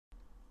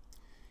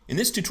In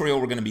this tutorial,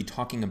 we're going to be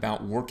talking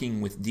about working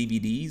with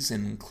DVDs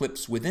and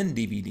clips within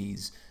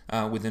DVDs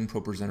within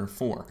ProPresenter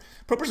 4.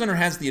 ProPresenter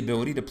has the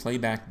ability to play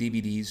back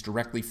DVDs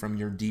directly from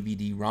your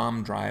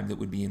DVD-ROM drive that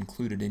would be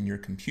included in your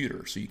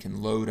computer. So you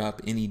can load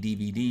up any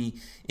DVD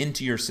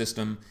into your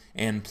system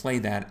and play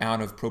that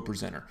out of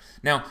ProPresenter.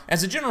 Now,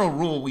 as a general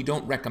rule, we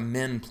don't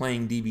recommend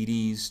playing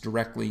DVDs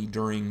directly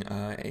during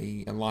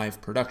a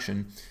live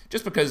production,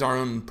 just because our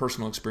own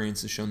personal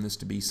experience has shown this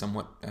to be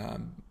somewhat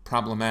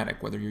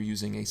problematic, whether you're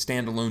using a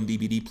standalone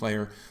DVD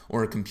player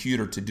or a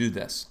computer to do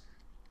this.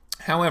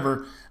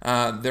 However,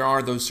 there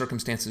are those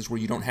circumstances where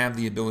you don't have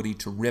the ability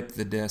to rip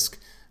the disc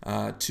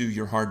to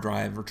your hard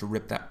drive, or to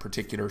rip that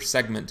particular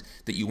segment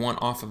that you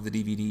want off of the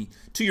DVD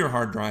to your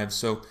hard drive.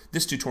 So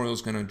this tutorial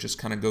is going to just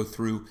kind of go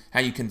through how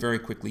you can very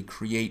quickly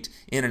create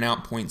in and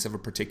out points of a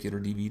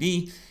particular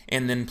DVD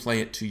and then play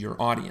it to your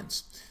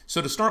audience.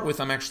 So to start with,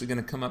 I'm actually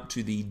going to come up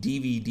to the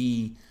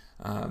DVD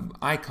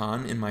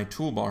icon in my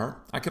toolbar.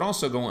 I could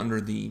also go under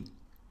the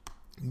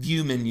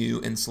View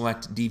menu and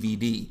select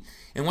DVD.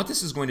 And what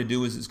this is going to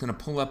do is it's going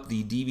to pull up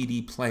the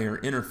DVD player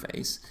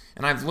interface.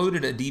 And I've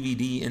loaded a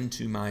DVD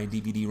into my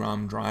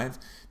DVD-ROM drive.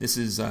 This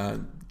is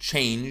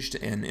changed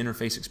and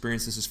interface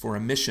experience. This is for a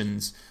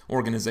missions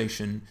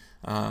organization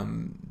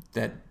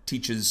that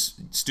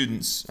teaches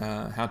students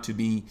how to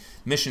be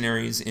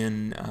missionaries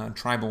in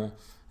tribal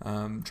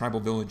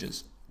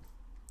villages.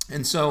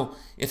 And so,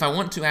 if I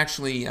want to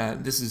actually,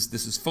 this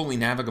is fully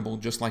navigable,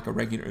 just like a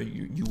regular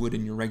you would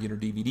in your regular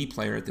DVD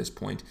player at this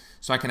point.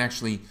 So I can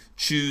actually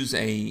choose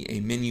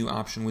a menu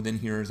option within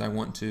here as I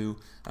want to.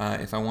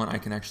 If I want, I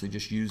can actually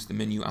just use the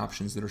menu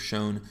options that are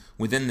shown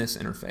within this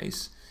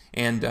interface.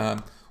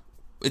 And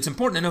it's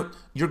important to note,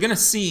 you're going to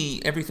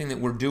see everything that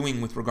we're doing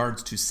with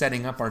regards to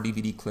setting up our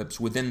DVD clips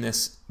within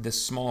this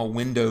small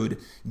windowed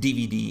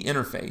DVD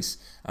interface,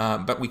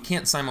 but we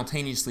can't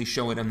simultaneously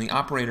show it on the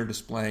operator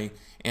display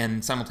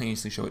and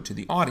simultaneously show it to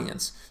the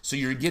audience. So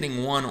you're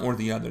getting one or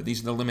the other.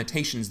 These are the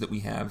limitations that we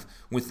have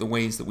with the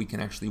ways that we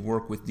can actually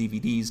work with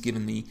DVDs,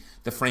 given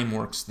the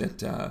frameworks that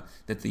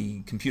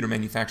the computer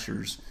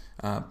manufacturers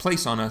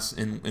place on us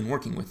in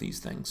working with these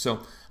things.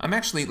 So I'm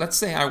actually, let's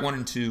say I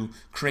wanted to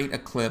create a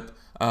clip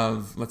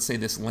of, let's say,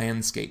 this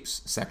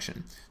landscapes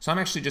section. So I'm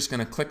actually just going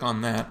to click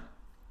on that,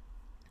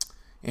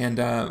 and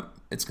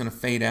it's going to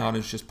fade out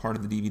as just part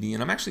of the DVD.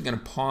 And I'm actually going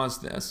to pause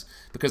this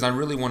because I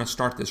really want to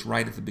start this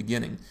right at the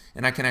beginning.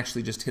 And I can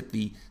actually just hit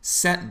the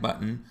Set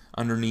button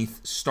underneath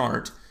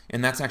Start,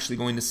 and that's actually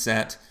going to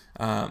set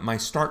my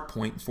start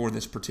point for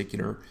this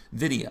particular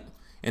video.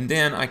 And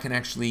then I can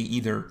actually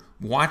either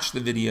watch the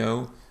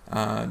video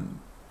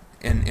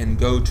and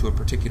go to a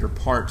particular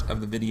part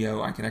of the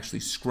video. I can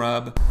actually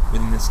scrub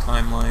within this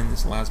timeline.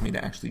 This allows me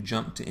to actually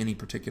jump to any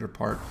particular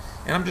part.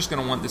 And I'm just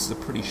going to want, this is a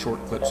pretty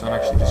short clip, so I'm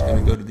actually just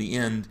going to go to the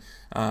end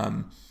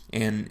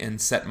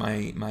and set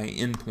my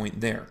end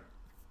point there.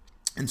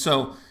 And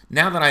so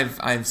now that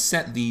I've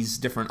set these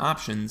different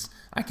options,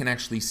 I can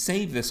actually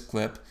save this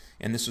clip,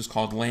 and this was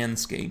called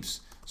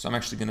Landscapes. So I'm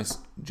actually going to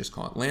just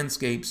call it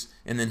Landscapes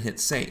and then hit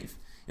Save.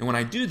 And when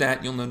I do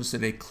that, you'll notice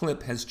that a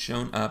clip has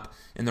shown up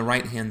in the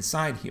right-hand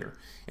side here.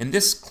 And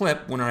this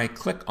clip, when I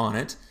click on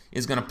it,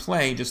 is going to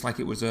play just like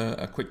it was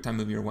a QuickTime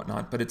movie or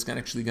whatnot, but it's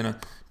actually going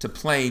to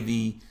play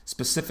the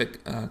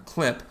specific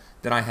clip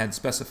that I had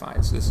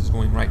specified. So this is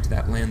going right to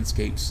that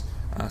landscapes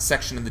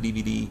section of the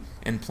DVD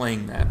and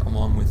playing that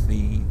along with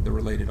the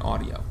related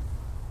audio.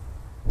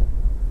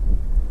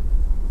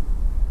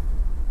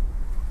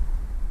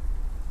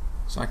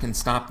 So I can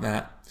stop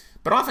that.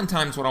 But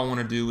oftentimes what I want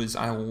to do is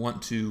I will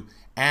want to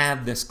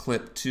add this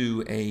clip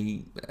to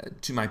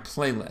my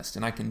playlist,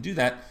 and I can do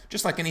that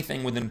just like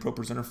anything within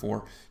ProPresenter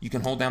 4. You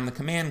can hold down the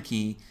Command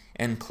key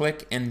and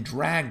click and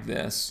drag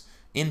this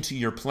into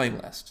your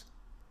playlist.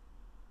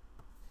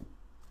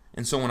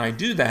 And so when I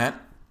do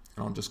that,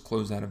 and I'll just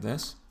close out of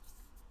this,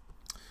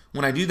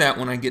 when I do that,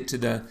 when I get to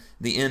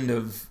the end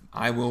of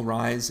I Will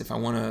Rise, if I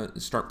want to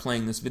start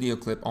playing this video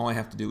clip, all I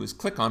have to do is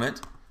click on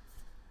it.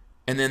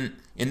 And then,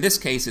 in this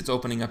case, it's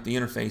opening up the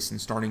interface and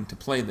starting to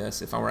play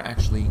this. If I were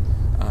actually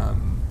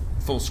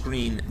full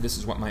screen, this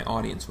is what my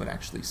audience would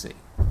actually see.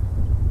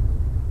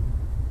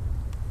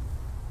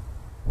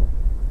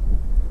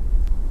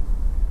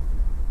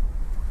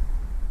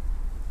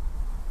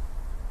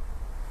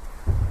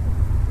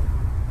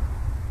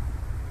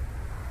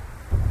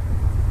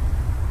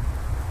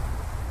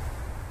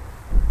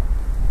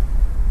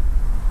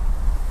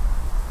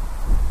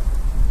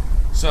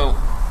 So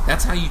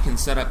that's how you can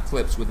set up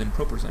clips within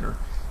ProPresenter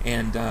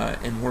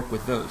and work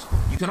with those.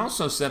 You can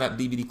also set up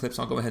DVD clips.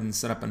 I'll go ahead and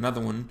set up another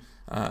one,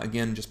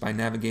 again, just by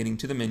navigating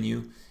to the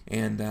menu,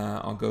 and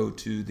I'll go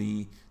to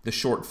the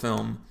short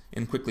film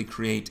and quickly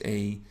create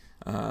a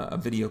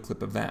video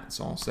clip of that.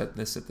 So I'll set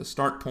this at the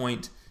start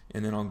point,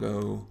 and then I'll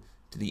go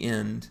to the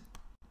end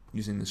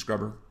using the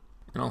scrubber,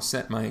 and I'll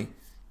set my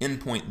end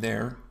point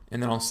there,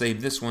 and then I'll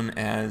save this one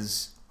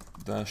as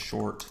the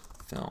short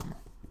film.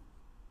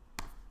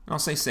 And I'll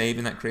say save,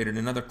 and that created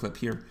another clip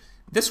here.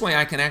 This way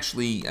I can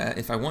actually,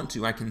 if I want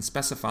to, I can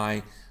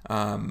specify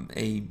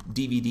a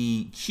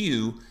DVD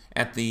cue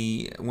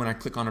when I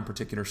click on a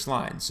particular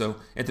slide. So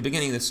at the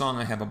beginning of the song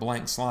I have a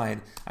blank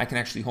slide. I can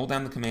actually hold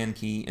down the Command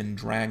key and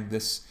drag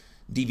this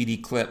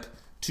DVD clip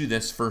to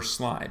this first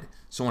slide.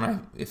 So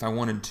if I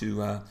wanted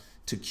to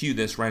cue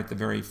this right at the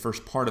very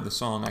first part of the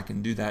song, I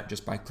can do that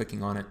just by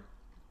clicking on it,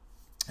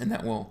 and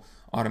that will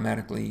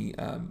automatically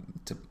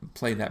to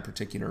play that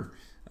particular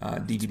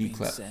DVD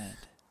clip. It's been said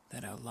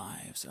that our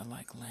lives are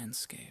like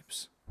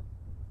landscapes.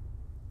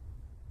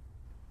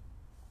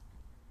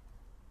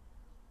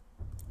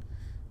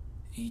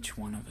 Each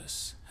one of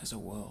us has a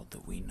world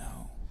that we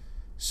know.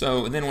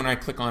 So then when I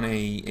click on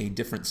a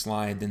different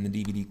slide, then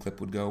the DVD clip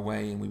would go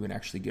away and we would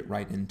actually get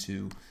right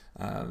into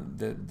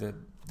the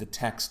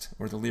text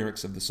or the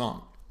lyrics of the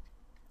song.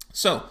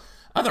 So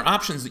other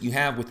options that you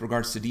have with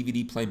regards to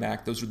DVD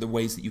playback, those are the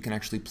ways that you can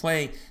actually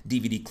play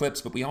DVD clips,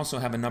 but we also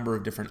have a number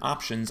of different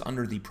options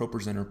under the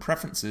ProPresenter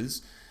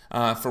preferences.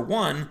 For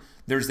one,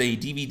 there's a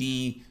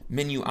DVD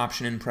menu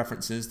option in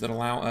preferences that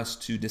allow us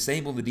to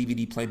disable the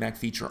DVD playback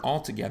feature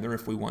altogether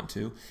if we want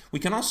to. We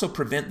can also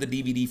prevent the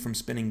DVD from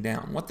spinning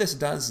down. What this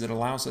does is it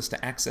allows us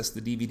to access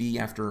the DVD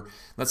after,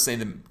 let's say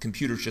the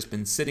computer's just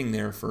been sitting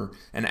there for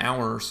an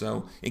hour or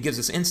so. It gives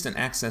us instant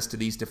access to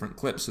these different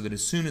clips so that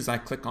as soon as I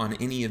click on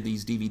any of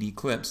these DVD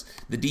clips,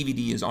 the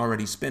DVD is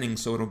already spinning,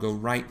 so it'll go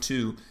right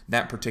to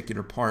that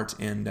particular part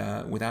and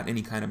without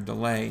any kind of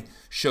delay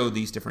show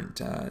these different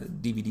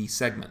DVD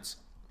segments.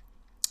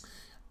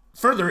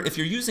 Further, if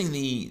you're using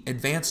the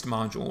advanced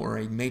module or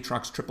a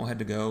Matrox triple head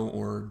to go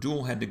or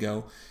dual head to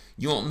go,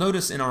 you'll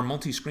notice in our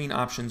multi-screen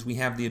options we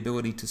have the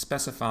ability to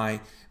specify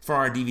for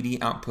our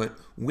DVD output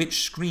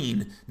which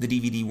screen the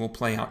DVD will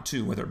play out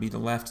to, whether it be the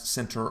left,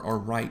 center, or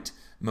right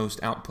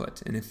most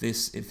output. And if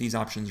these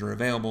options are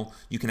available,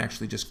 you can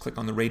actually just click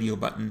on the radio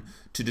button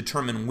to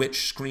determine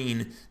which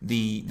screen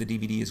the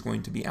DVD is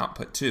going to be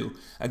output to.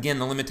 Again,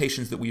 the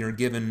limitations that we are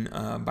given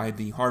by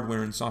the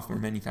hardware and software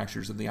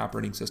manufacturers of the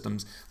operating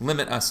systems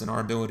limit us in our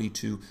ability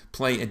to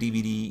play a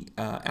DVD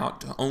out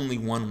to only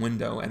one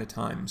window at a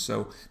time.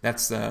 So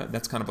that's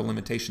kind of a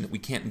limitation that we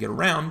can't get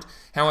around.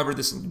 However,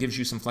 this gives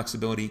you some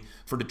flexibility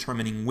for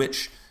determining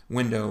which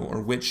window or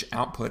which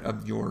output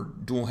of your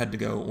dual head to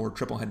go or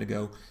triple head to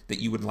go that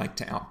you would like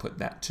to output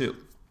that to.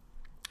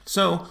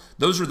 So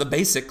those are the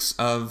basics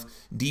of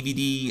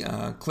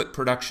DVD clip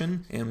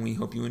production, and we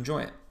hope you enjoy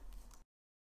it.